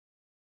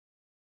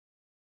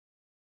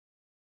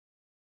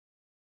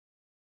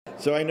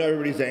So I know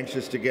everybody's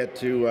anxious to get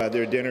to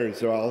their dinner,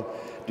 so I'll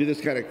do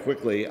this kind of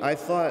quickly. I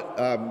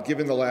thought,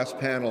 given the last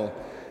panel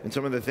and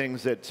some of the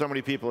things that so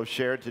many people have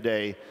shared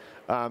today,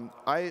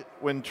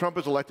 when Trump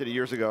was elected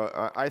years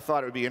ago, I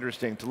thought it would be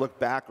interesting to look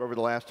back over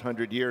the last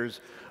 100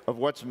 years of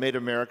what's made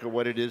America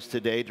what it is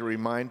today, to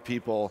remind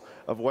people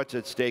of what's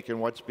at stake and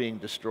what's being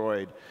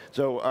destroyed.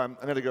 So I'm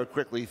going to go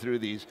quickly through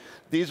these.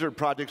 These are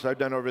projects I've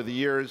done over the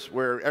years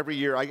where every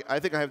year, I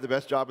think I have the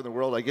best job in the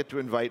world. I get to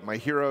invite my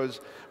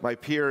heroes, my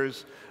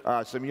peers,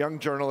 some young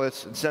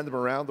journalists, and send them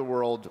around the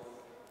world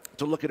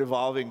to look at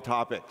evolving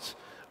topics.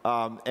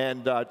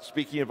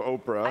 Speaking of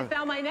Oprah, I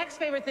found my next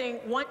favorite thing.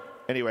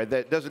 Anyway,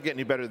 that doesn't get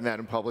any better than that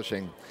in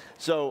publishing.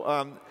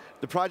 So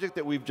the project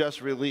that we've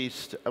just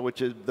released,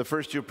 which is the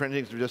first two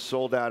printings we just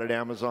sold out at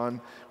Amazon,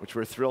 which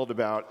we're thrilled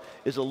about,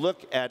 is a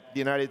look at the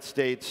United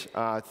States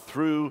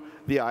through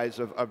the eyes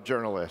of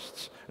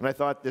journalists. And I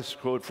thought this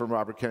quote from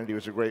Robert Kennedy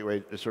was a great way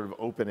to sort of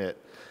open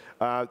it.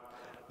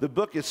 The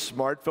book is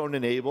smartphone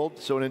enabled,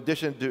 so in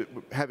addition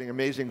to having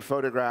amazing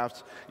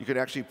photographs, you can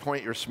actually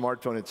point your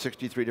smartphone at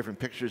 63 different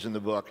pictures in the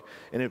book,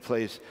 and it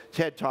plays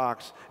TED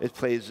Talks, it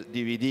plays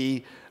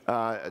DVD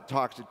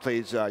talks, it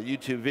plays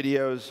YouTube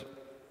videos.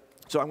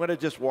 So I'm going to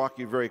just walk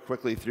you very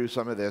quickly through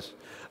some of this.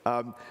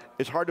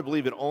 It's hard to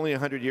believe that only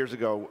 100 years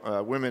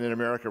ago, women in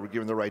America were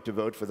given the right to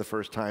vote for the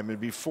first time, and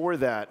before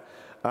that,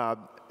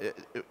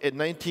 in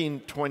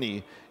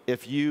 1920,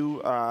 if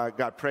you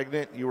got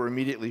pregnant, you were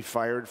immediately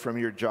fired from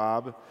your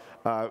job.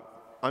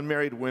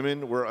 Unmarried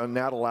women were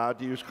not allowed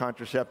to use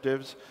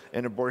contraceptives,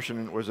 and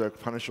abortion was a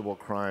punishable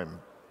crime.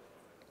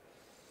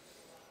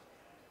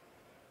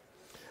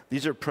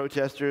 These are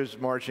protesters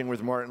marching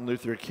with Martin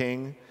Luther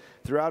King.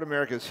 Throughout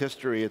America's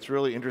history, it's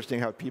really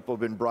interesting how people have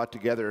been brought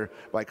together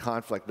by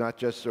conflict, not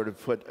just sort of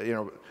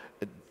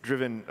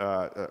driven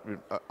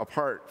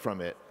apart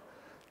from it.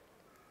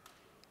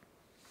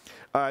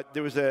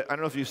 There was I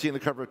don't know if you've seen the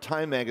cover of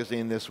Time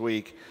magazine this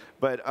week,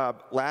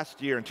 but last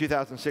year in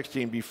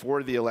 2016,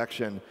 before the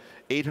election,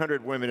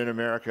 800 women in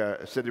America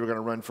said they were going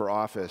to run for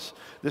office.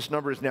 This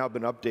number has now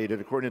been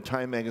updated. According to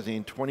Time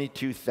magazine,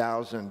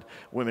 22,000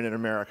 women in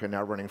America are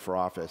now running for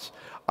office.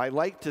 I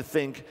like to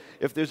think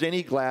if there's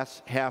any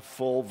glass half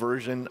full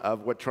version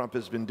of what Trump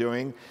has been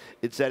doing,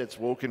 it's that it's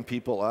woken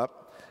people up.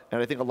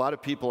 And I think a lot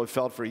of people have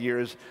felt for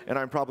years, and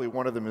I'm probably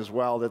one of them as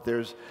well, that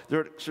there's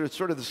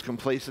sort of this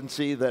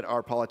complacency that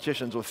our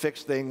politicians will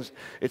fix things.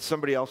 It's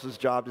somebody else's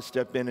job to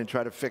step in and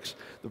try to fix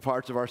the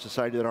parts of our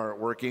society that aren't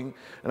working.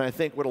 And I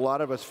think what a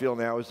lot of us feel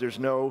now is there's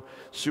no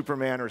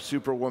Superman or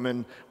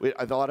Superwoman.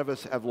 A lot of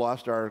us have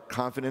lost our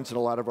confidence in a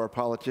lot of our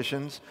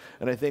politicians.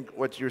 And I think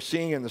what you're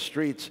seeing in the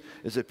streets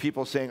is that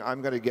people saying,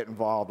 I'm going to get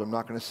involved. I'm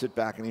not going to sit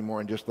back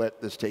anymore and just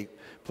let this take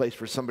place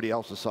for somebody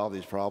else to solve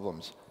these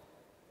problems.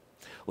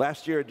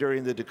 Last year,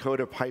 during the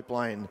Dakota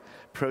pipeline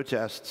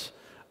protests,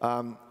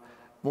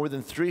 more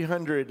than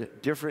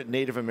 300 different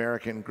Native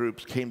American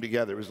groups came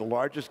together. It was the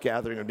largest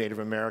gathering of Native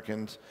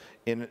Americans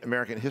in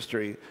American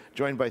history,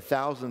 joined by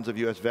thousands of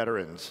US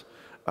veterans.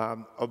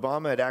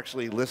 Obama had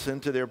actually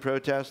listened to their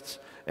protests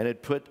and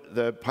had put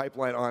the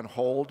pipeline on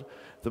hold.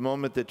 The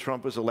moment that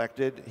Trump was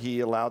elected, he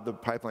allowed the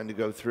pipeline to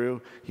go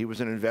through. He was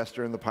an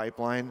investor in the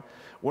pipeline.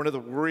 One of the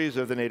worries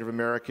of the Native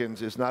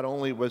Americans is not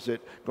only was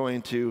it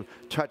going to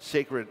touch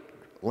sacred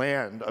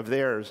land of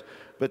theirs,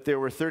 but there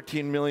were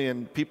 13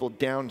 million people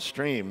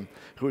downstream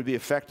who would be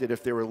affected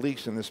if there were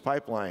leaks in this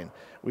pipeline.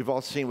 We've all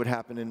seen what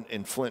happened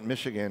in Flint,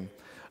 Michigan.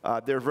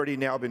 There have already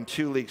now been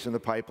 2 leaks in the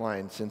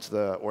pipeline since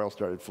the oil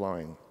started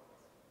flowing.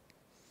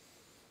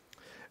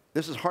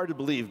 This is hard to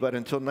believe, but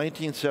until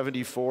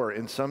 1974,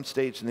 in some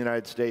states in the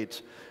United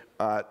States,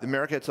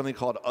 America had something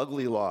called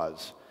ugly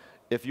laws.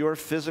 If your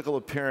physical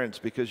appearance,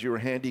 because you were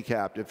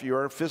handicapped, if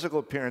your physical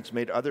appearance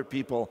made other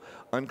people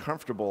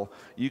uncomfortable,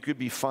 you could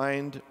be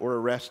fined or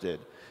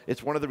arrested.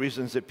 It's one of the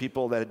reasons that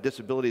people that had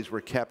disabilities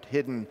were kept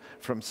hidden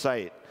from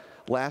sight.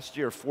 Last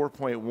year,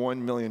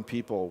 4.1 million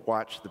people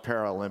watched the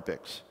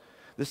Paralympics.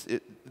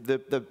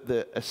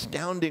 The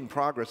astounding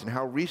progress and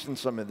how recent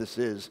some of this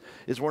is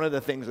one of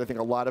the things I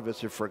think a lot of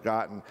us have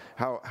forgotten,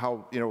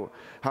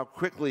 how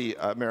quickly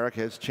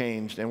America has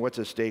changed and what's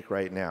at stake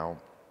right now.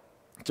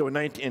 So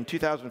in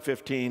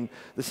 2015,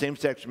 the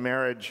same-sex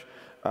marriage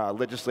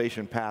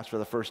legislation passed for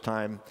the first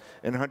time,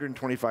 and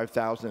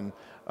 125,000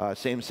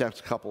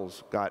 same-sex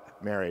couples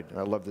got married. And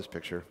I love this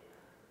picture.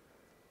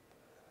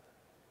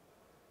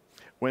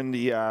 When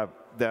the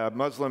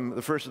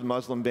first of the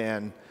Muslim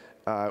ban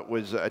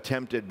was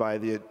attempted by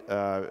the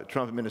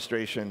Trump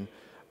administration,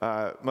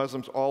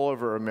 Muslims all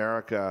over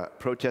America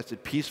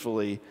protested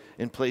peacefully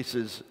in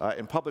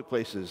public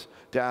places,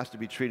 to ask to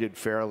be treated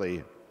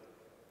fairly.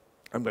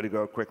 I'm going to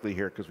go quickly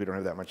here because we don't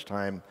have that much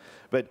time.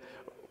 But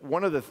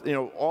one of the,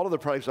 all of the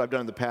projects I've done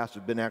in the past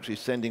have been actually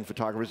sending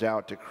photographers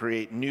out to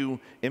create new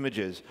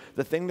images.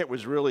 The thing that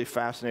was really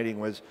fascinating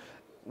was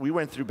we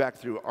went back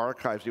through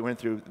archives, we went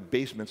through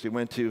basements, we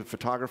went to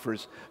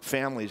photographers'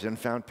 families and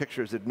found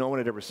pictures that no one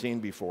had ever seen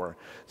before.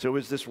 So it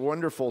was this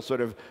wonderful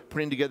sort of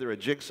putting together a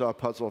jigsaw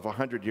puzzle of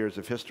 100 years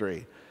of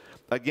history.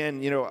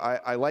 Again,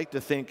 I like to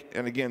think,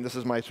 and again, this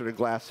is my sort of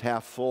glass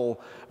half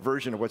full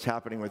version of what's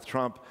happening with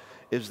Trump,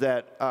 is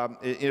that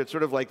it's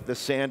sort of like the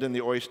sand in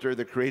the oyster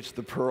that creates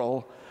the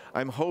pearl.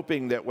 I'm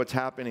hoping that what's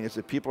happening is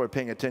that people are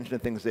paying attention to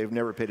things they've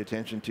never paid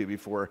attention to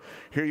before.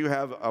 Here you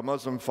have a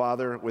Muslim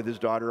father with his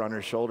daughter on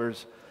his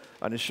shoulders,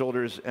 and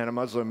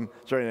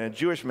a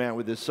Jewish man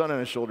with his son on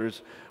his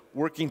shoulders,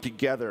 working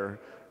together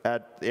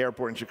at the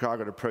airport in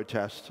Chicago to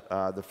protest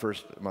the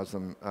first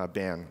Muslim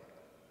ban.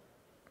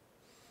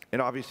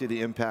 And obviously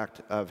the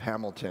impact of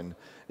Hamilton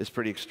is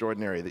pretty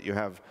extraordinary, that you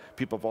have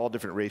people of all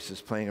different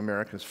races playing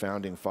America's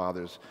founding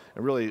fathers,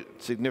 a really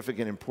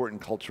significant,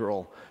 important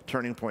cultural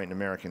turning point in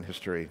American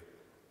history.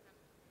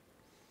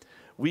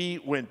 We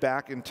went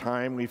back in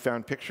time. We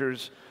found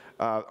pictures.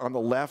 On the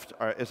left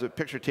is a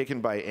picture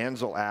taken by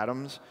Ansel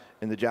Adams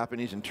in the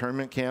Japanese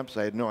internment camps.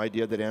 I had no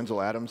idea that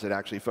Ansel Adams had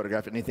actually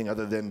photographed anything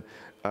other than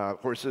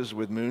horses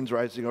with moons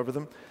rising over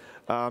them.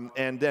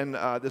 And then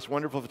this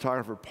wonderful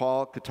photographer,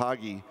 Paul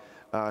Katagi,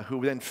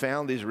 who then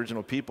found these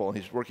original people, and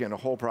he's working on a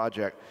whole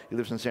project. He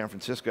lives in San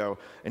Francisco,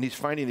 and he's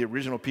finding the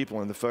original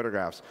people in the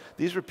photographs.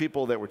 These were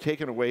people that were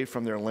taken away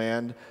from their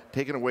land,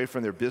 taken away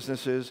from their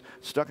businesses,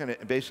 stuck in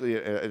basically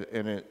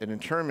an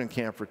internment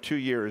camp for 2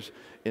 years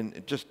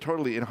in just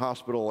totally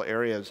inhospitable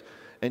areas.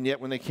 And yet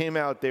when they came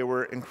out, they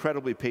were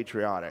incredibly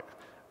patriotic.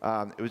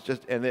 It was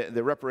just, and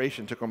the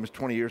reparation took almost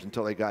 20 years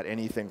until they got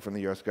anything from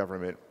the US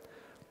government.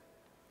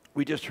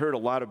 We just heard a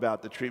lot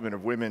about the treatment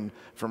of women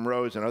from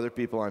Rose and other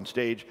people on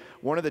stage.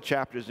 One of the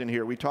chapters in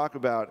here, we talk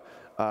about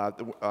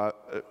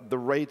the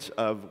rights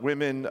of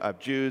women, of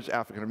Jews,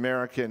 African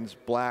Americans,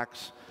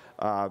 blacks,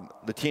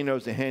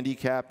 Latinos, the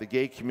handicapped, the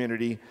gay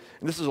community.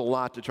 And this is a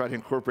lot to try to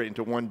incorporate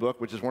into one book,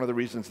 which is one of the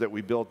reasons that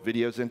we built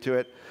videos into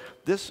it.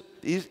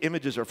 These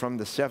images are from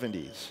the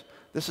 70s.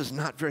 This is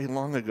not very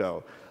long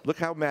ago. Look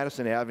how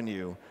Madison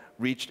Avenue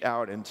reached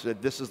out and said,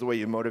 this is the way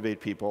you motivate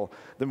people.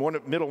 The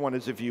middle one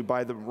is, if you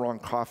buy the wrong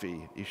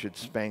coffee, you should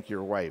spank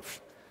your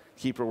wife.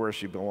 Keep her where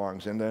she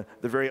belongs. And the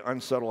very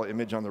unsubtle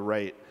image on the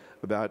right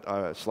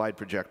about slide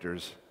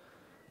projectors.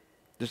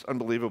 Just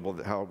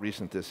unbelievable how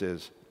recent this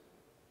is.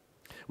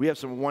 We have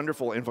some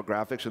wonderful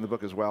infographics in the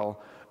book as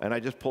well, and I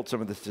just pulled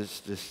some of the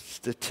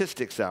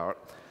statistics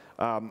out.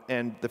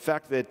 And the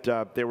fact that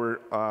there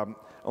were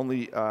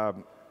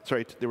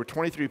there were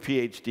 23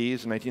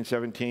 PhDs in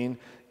 1917,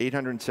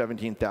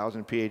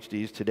 817,000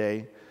 PhDs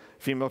today.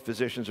 Female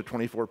physicians are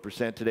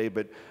 24% today,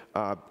 but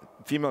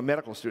female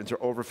medical students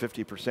are over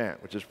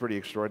 50%, which is pretty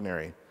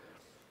extraordinary.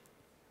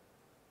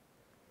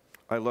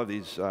 I love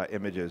these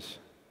images.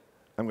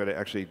 I'm going to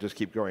actually just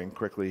keep going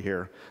quickly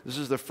here. This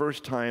is the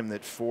first time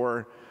that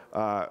 4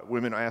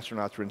 women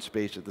astronauts were in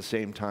space at the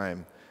same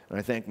time. And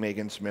I thank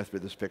Megan Smith for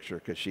this picture,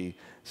 because she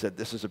said,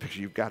 this is a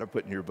picture you've got to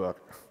put in your book.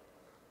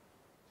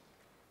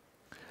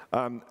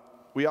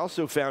 We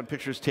also found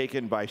pictures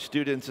taken by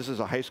students. This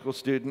is a high school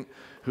student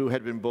who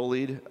had been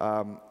bullied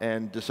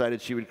and decided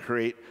she would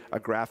create a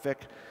graphic.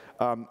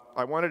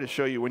 I wanted to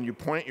show you, when you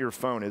point your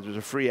phone, there's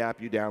a free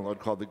app you download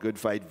called the Good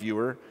Fight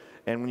Viewer.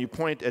 And when you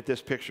point at this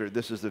picture,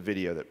 this is the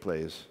video that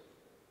plays.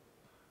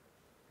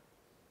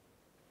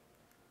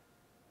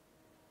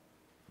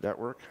 That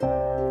work?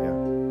 Yeah.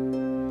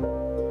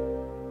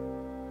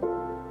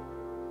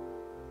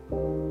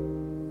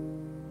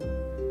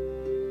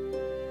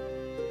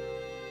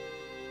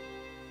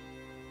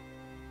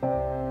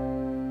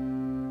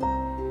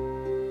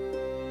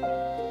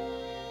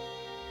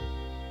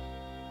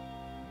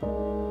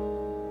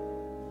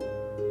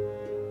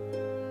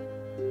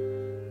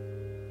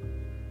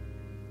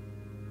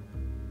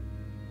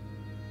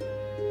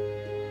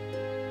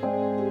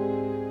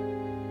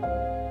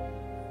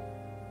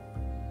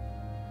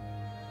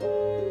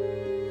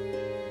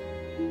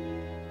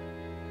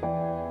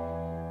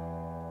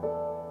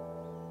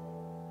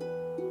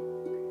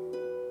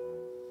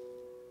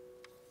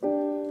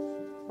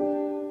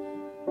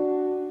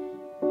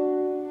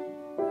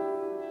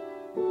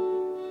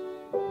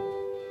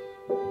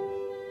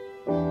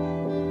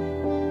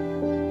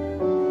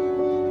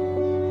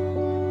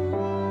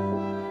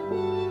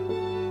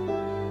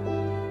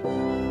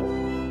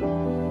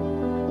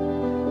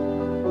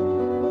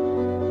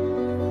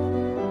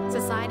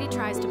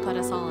 Tries to put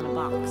us all in a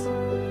box.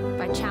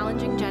 By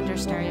challenging gender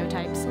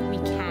stereotypes, we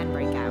can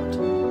break out.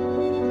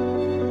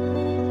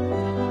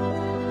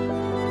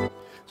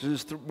 So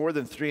there's more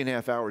than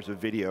 3.5 hours of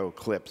video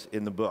clips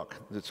in the book.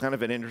 It's kind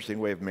of an interesting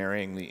way of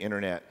marrying the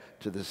internet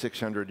to the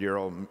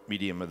 600-year-old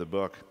medium of the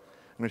book.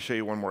 I'm going to show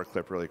you one more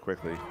clip really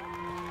quickly.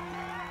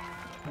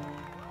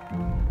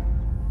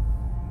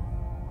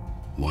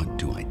 What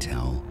do I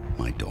tell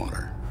my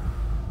daughter?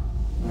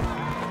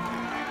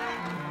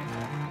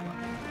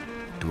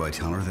 Do I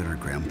tell her that her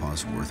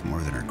grandpa's worth more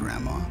than her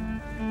grandma?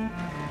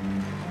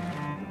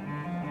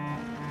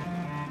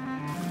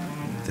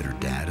 That her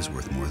dad is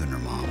worth more than her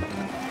mom?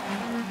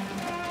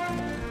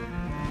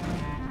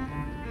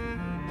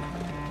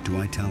 Do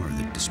I tell her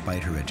that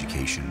despite her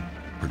education,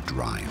 her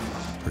drive,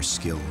 her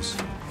skills,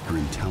 her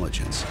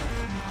intelligence,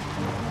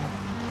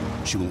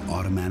 she will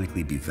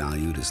automatically be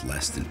valued as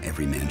less than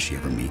every man she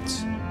ever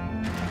meets.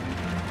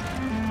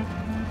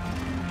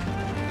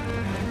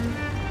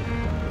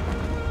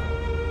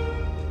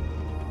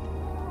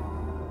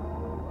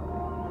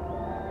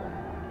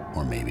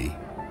 Or maybe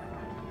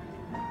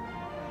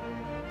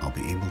I'll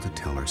be able to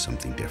tell her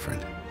something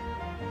different.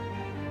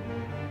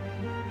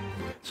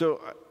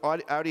 So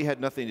Audi had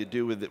nothing to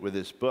do with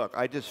this book.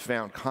 I just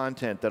found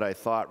content that I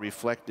thought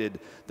reflected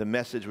the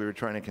message we were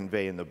trying to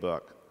convey in the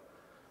book.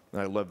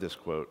 And I love this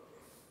quote.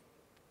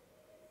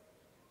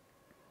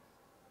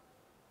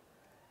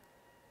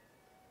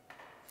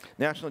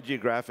 National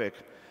Geographic,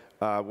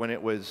 when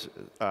it was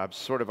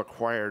sort of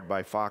acquired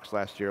by Fox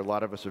last year, a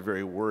lot of us are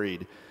very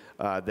worried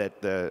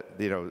that the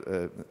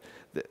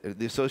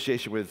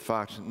association with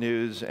Fox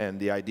News and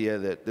the idea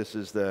that this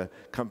is the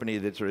company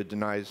that sort of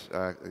denies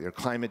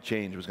climate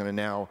change was going to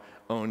now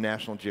own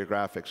National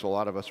Geographic. So a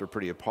lot of us were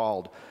pretty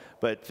appalled.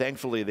 But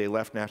thankfully, they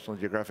left National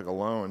Geographic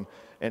alone.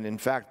 And in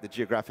fact, the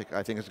Geographic,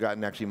 I think, has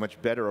gotten actually much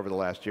better over the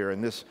last year.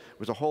 And this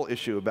was a whole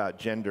issue about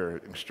gender,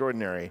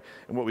 extraordinary.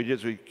 And what we did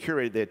is we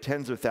curated, they had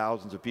tens of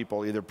thousands of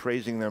people either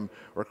praising them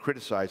or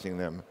criticizing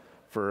them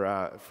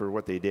for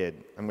what they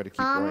did. I'm going to keep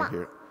going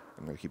here.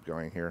 I'm going to keep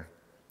going here.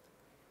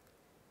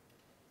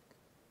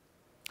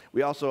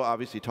 We also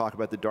obviously talk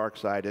about the dark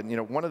side.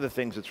 And one of the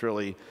things that's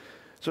really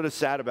sort of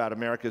sad about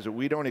America is that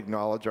we don't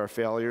acknowledge our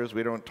failures.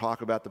 We don't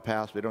talk about the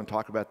past. We don't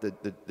talk about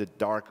the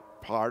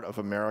dark part of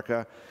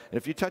America. And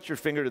if you touch your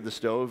finger to the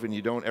stove and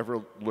you don't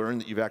ever learn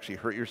that you've actually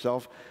hurt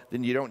yourself,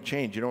 then you don't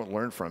change. You don't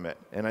learn from it.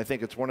 And I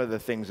think it's one of the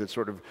things that's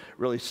sort of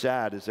really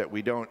sad is that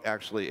we don't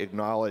actually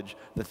acknowledge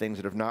the things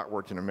that have not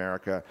worked in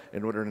America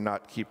in order to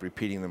not keep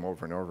repeating them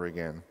over and over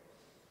again.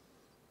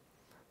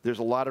 There's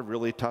a lot of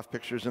really tough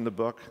pictures in the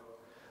book.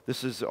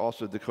 This is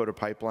also the Dakota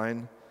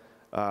Pipeline.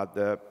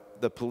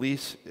 The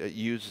police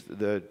used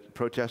the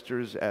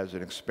protesters as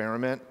an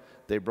experiment.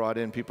 They brought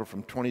in people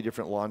from 20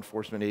 different law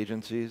enforcement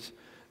agencies.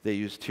 They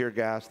used tear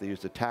gas. They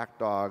used attack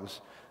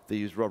dogs. They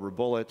used rubber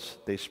bullets.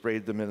 They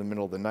sprayed them in the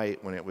middle of the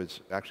night when it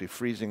was actually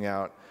freezing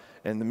out.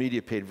 And the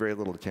media paid very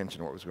little attention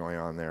to what was going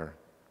on there.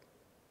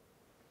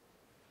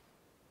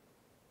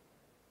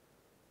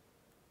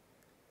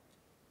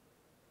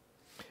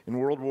 In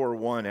World War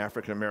I,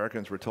 African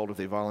Americans were told if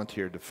they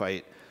volunteered to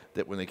fight,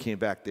 that when they came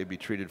back, they'd be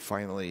treated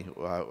finally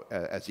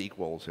as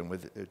equals and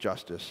with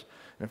justice.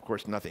 And of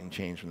course, nothing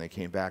changed when they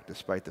came back,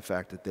 despite the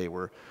fact that they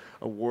were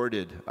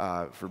awarded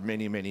for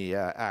many, many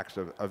acts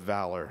of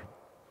valor.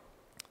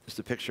 This is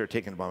a picture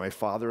taken by my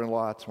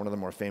father-in-law. It's one of the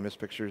more famous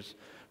pictures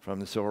from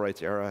the civil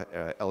rights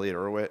era, Elliot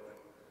Erwitt.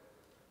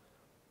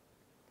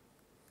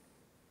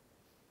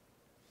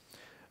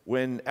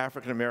 When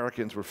African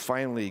Americans were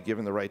finally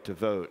given the right to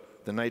vote,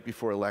 the night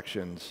before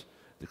elections,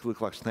 the Ku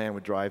Klux Klan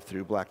would drive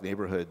through black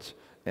neighborhoods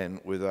and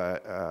with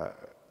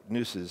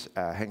nooses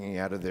hanging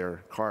out of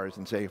their cars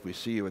and say, if we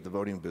see you at the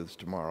voting booths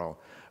tomorrow,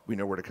 we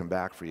know where to come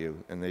back for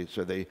you. And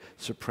so they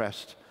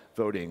suppressed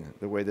voting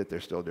the way that they're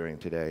still doing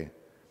today.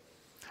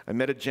 I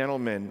met a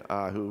gentleman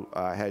who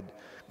had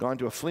gone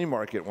to a flea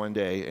market one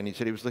day, and he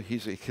said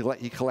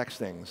he collects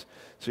things.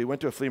 So he went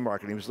to a flea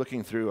market, and he was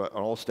looking through an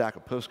old stack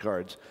of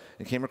postcards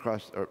and came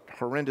across a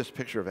horrendous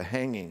picture of a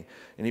hanging.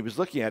 And he was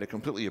looking at it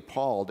completely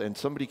appalled, and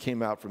somebody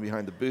came out from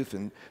behind the booth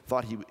and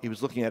thought he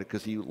was looking at it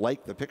because he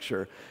liked the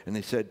picture. And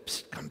they said,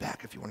 "Psst, come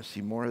back if you want to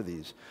see more of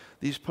these."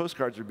 These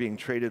postcards are being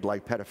traded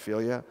like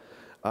pedophilia.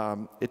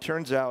 It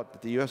turns out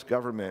that the U.S.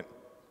 government,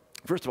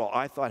 first of all,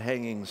 I thought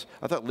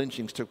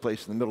lynchings took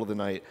place in the middle of the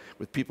night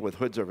with people with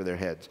hoods over their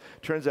heads.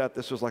 Turns out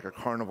this was like a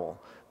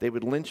carnival. They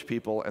would lynch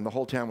people, and the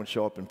whole town would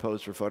show up and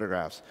pose for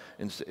photographs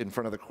in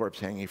front of the corpse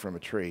hanging from a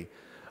tree.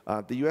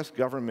 The U.S.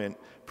 government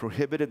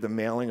prohibited the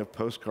mailing of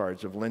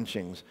postcards of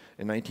lynchings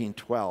in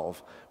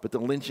 1912, but the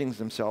lynchings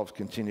themselves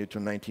continued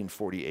until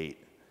 1948.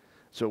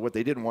 So what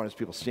they didn't want is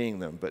people seeing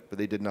them, but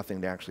they did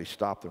nothing to actually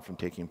stop them from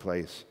taking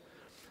place.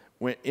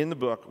 In the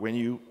book, when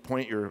you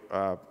point your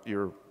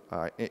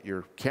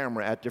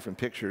camera at different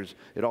pictures,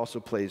 it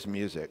also plays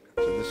music.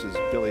 So this is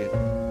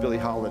Billie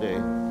Holiday.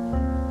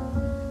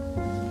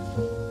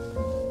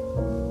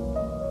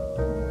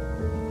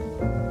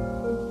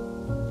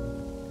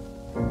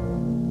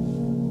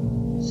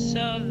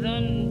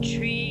 Southern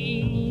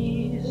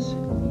trees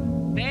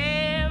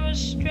bear a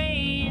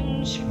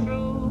strange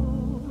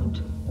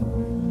fruit,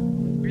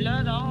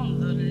 blood on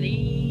the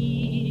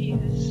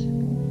leaves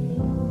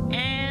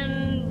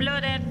and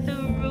blood at the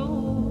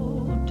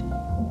root.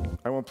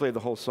 I won't play the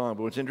whole song,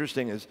 but what's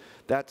interesting is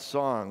that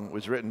song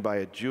was written by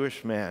a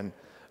Jewish man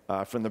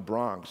from the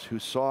Bronx who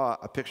saw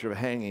a picture of a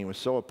hanging, was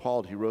so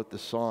appalled he wrote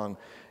this song,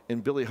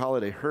 and Billie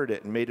Holiday heard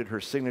it and made it her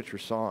signature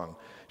song.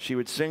 She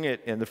would sing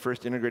it in the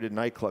first integrated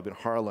nightclub in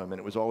Harlem, and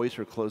it was always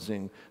her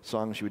closing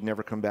song. She would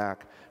never come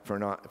back for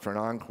an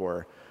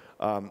encore.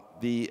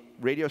 The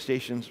radio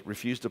stations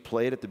refused to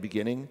play it at the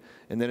beginning,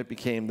 and then it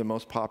became the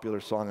most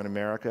popular song in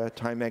America.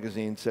 Time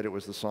magazine said it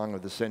was the song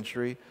of the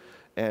century,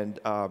 and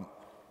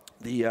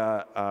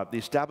the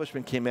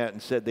establishment came out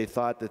and said they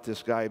thought that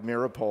this guy,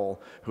 Maripol,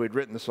 who had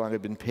written the song,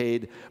 had been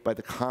paid by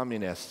the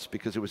communists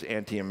because it was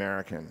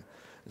anti-American.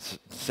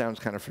 Sounds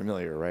kind of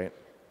familiar, right?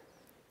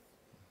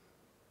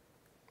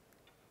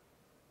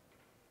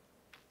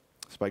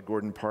 It's by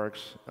Gordon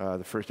Parks,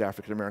 the first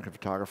African-American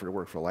photographer to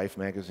work for Life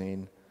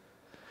magazine.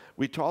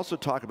 We also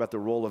talk about the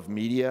role of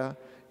media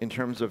in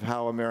terms of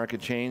how America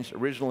changed.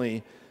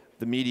 Originally,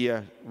 the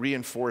media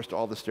reinforced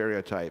all the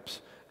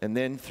stereotypes. And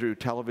then through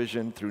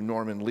television, through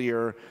Norman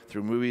Lear,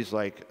 through movies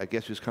like I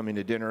Guess Who's Coming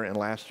to Dinner, and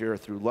last year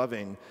through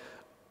Loving,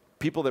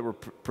 people that were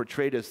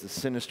portrayed as the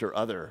sinister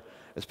other,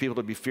 as people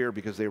to be feared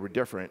because they were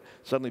different,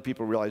 suddenly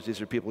people realize these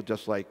are people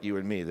just like you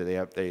and me,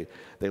 that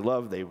they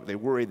love, they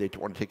worry, they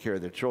want to take care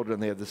of their children,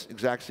 they have this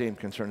exact same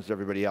concerns as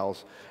everybody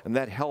else. And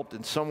that helped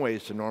in some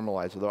ways to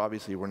normalize, although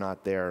obviously we're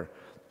not there.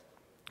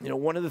 You know,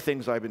 one of the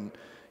things I've been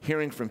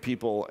hearing from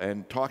people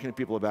and talking to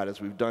people about as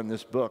we've done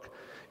this book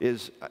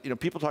is, you know,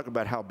 people talk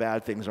about how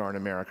bad things are in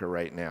America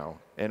right now.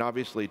 And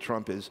obviously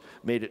Trump has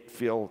made it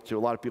feel to a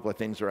lot of people that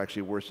things are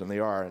actually worse than they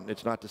are. And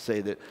it's not to say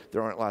that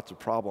there aren't lots of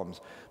problems.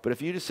 But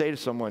if you just say to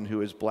someone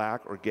who is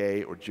black or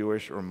gay or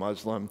Jewish or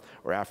Muslim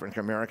or African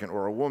American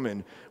or a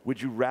woman,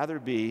 would you rather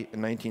be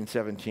in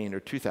 1917 or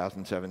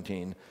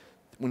 2017?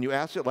 When you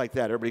ask it like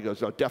that, everybody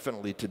goes, oh,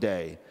 definitely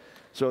today.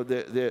 So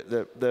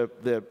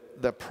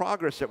the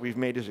progress that we've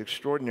made is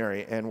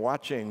extraordinary, and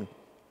watching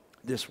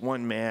this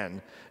one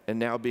man, and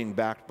now being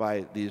backed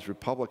by these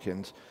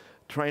Republicans,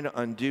 trying to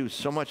undo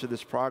so much of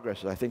this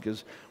progress, I think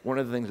is one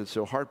of the things that's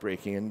so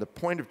heartbreaking. And the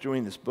point of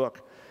doing this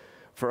book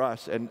for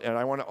us, and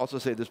I want to also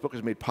say this book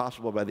is made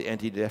possible by the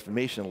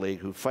Anti-Defamation League,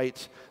 who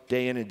fights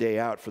day in and day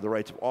out for the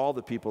rights of all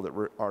the people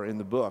that are in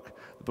the book.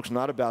 The book's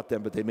not about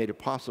them, but they made it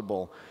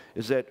possible,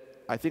 is that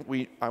I think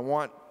I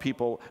want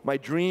people, my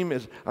dream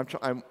is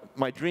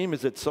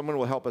that someone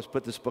will help us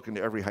put this book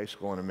into every high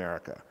school in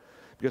America.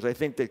 Because I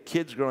think that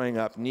kids growing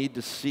up need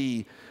to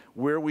see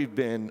where we've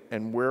been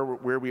and where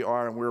we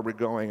are and where we're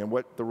going and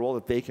what the role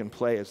that they can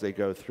play as they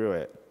go through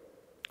it.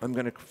 I'm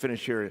going to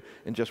finish here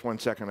in just 1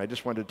 second. I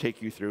just wanted to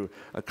take you through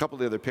a couple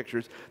of the other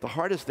pictures. The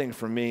hardest thing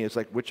for me is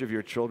like, which of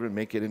your children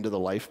make it into the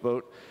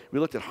lifeboat? We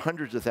looked at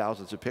hundreds of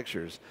thousands of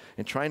pictures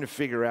and trying to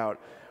figure out,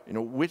 you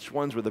know, which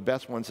ones were the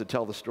best ones to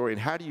tell the story, and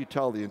how do you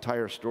tell the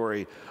entire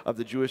story of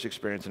the Jewish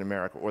experience in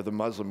America, or the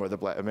Muslim, or the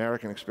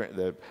American experience,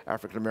 the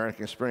African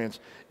American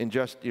experience, in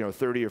just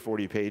 30 or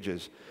 40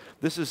 pages.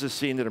 This is a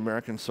scene that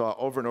Americans saw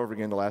over and over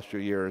again the last few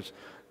years.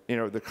 You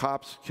know, the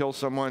cops kill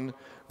someone,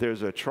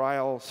 there's a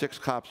trial, 6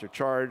 cops are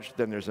charged,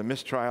 then there's a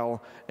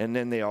mistrial, and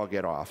then they all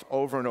get off,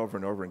 over and over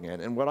and over again.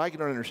 And what I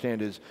can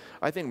understand is,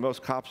 I think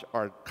most cops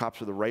are cops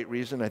for the right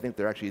reason. I think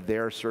they're actually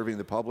there serving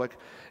the public.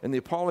 And the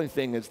appalling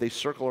thing is they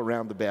circle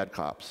around the bad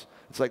cops.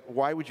 It's like,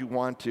 why would you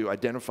want to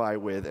identify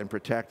with and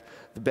protect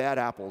the bad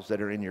apples that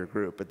are in your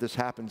group? But this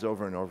happens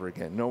over and over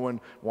again. No one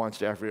wants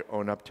to ever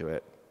own up to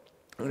it.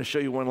 I'm going to show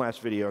you one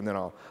last video, and then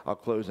I'll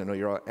close. I know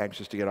you're all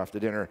anxious to get off to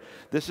dinner.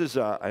 This is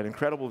an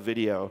incredible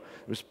video.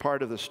 It was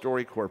part of the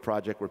StoryCorps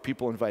project, where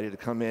people invited to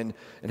come in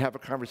and have a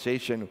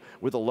conversation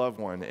with a loved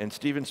one. And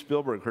Steven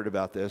Spielberg heard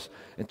about this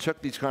and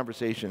took these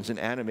conversations and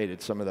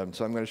animated some of them.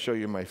 So I'm going to show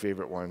you my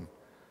favorite one.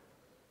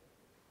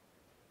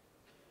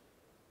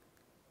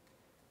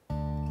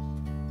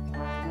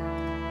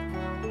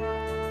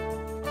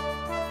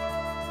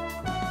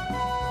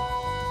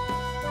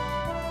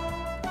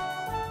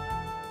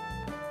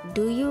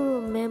 Do you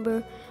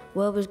remember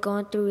what was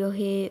going through your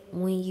head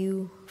when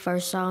you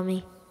first saw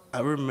me?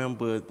 I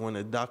remember when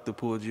the doctor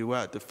pulled you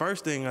out, the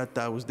first thing I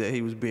thought was that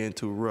he was being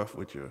too rough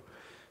with you.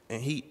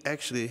 And he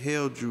actually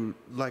held you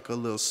like a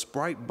little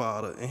Sprite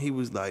bottle, and he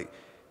was like,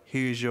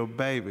 here's your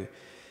baby.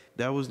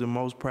 That was the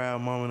most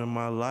proud moment of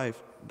my life.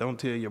 Don't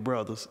tell your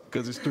brothers,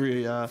 because it's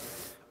 3 of y'all.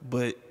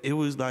 But it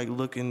was like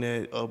looking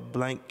at a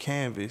blank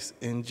canvas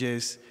and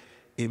just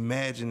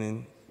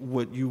imagining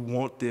what you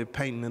want the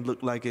painting to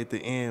look like at the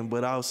end,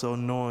 but also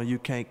knowing you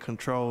can't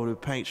control the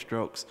paint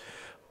strokes.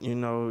 You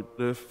know,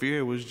 the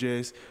fear was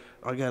just,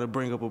 I gotta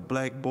bring up a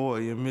black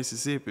boy in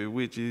Mississippi,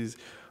 which is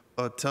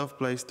a tough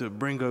place to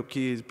bring up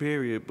kids,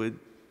 period. But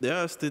there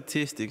are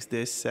statistics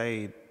that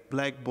say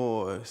black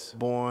boys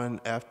born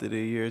after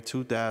the year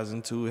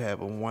 2002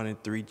 have a 1 in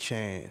 3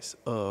 chance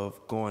of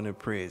going to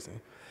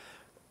prison.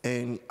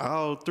 And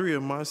all 3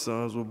 of my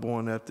sons were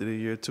born after the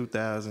year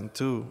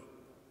 2002.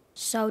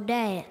 So,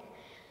 Dad,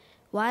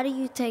 why do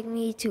you take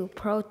me to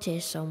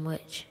protest so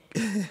much?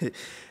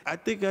 I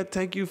think I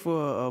take you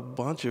for a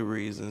bunch of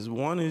reasons.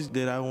 One is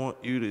that I want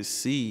you to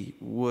see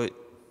what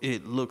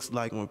it looks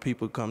like when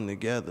people come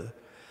together,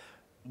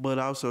 but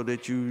also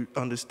that you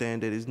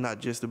understand that it's not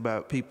just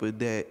about people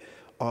that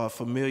are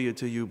familiar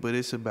to you, but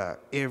it's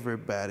about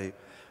everybody.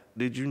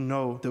 Did you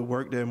know the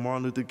work that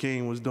Martin Luther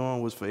King was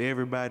doing was for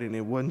everybody and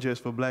it wasn't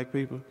just for black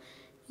people?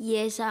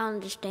 Yes, I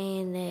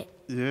understand that.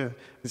 Yeah,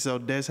 so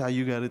that's how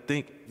you gotta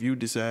think. If you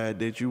decide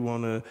that you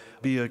wanna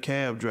be a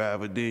cab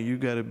driver, then you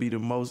gotta be the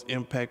most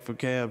impactful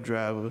cab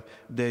driver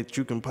that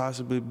you can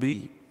possibly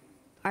be.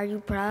 Are you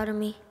proud of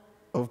me?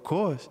 Of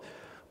course.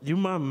 You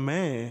my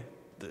man.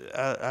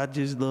 I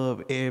just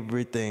love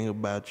everything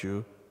about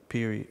you,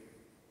 period.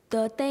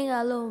 The thing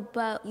I love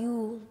about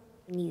you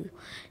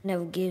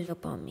never gives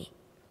up on me.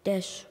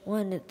 That's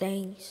one of the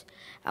things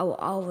I will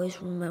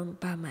always remember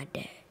about my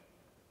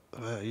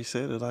dad. You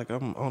said it like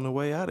I'm on the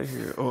way out of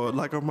here, or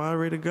like I'm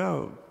already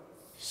gone.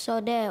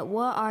 So, Dad,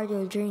 what are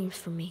your dreams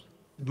for me?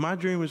 My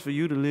dream is for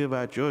you to live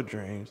out your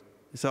dreams.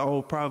 It's an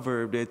old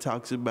proverb that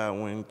talks about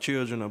when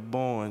children are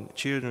born,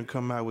 children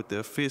come out with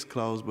their fists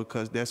closed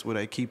because that's where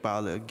they keep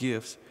all their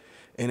gifts.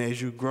 And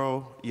as you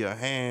grow, your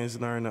hands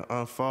learn to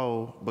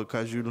unfold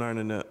because you're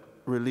learning to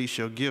release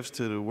your gifts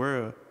to the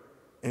world.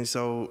 And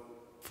so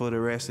for the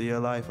rest of your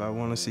life, I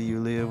want to see you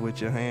live with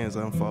your hands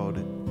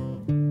unfolded.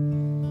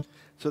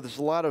 So there's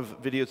a lot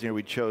of videos here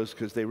we chose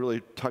because they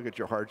really tug at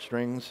your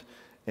heartstrings.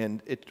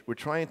 And we're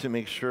trying to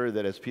make sure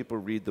that as people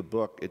read the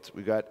book,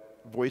 we got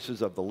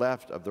voices of the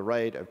left, of the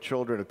right, of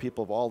children, of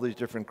people of all these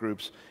different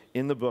groups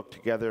in the book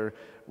together.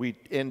 We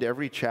end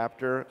every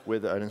chapter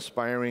with an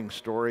inspiring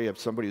story of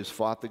somebody who's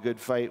fought the good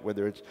fight,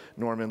 whether it's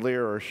Norman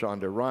Lear or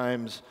Shonda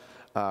Rhimes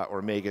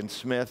or Megan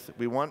Smith.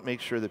 We want to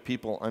make sure that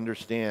people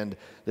understand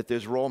that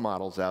there's role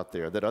models out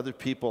there, that other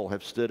people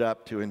have stood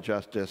up to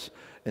injustice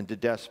and to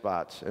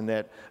despots, and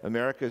that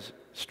America's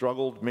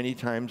struggled many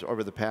times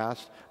over the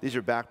past. These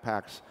are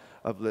backpacks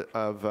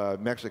of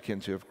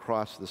Mexicans who have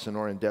crossed the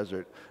Sonoran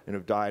Desert and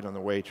have died on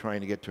the way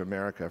trying to get to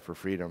America for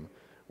freedom,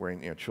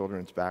 wearing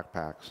children's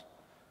backpacks.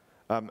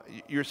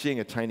 You're seeing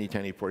a tiny,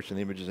 tiny portion of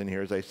the images in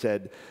here. As I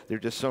said, there are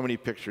just so many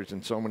pictures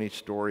and so many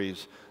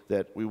stories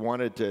that we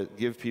wanted to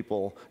give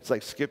people. It's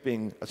like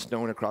skipping a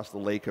stone across the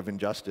lake of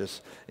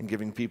injustice and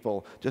giving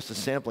people just a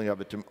sampling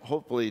of it to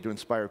hopefully to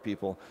inspire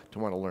people to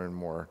want to learn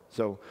more.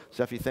 So,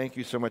 Steffi, thank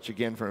you so much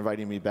again for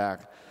inviting me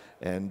back,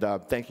 and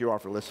thank you all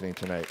for listening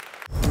tonight.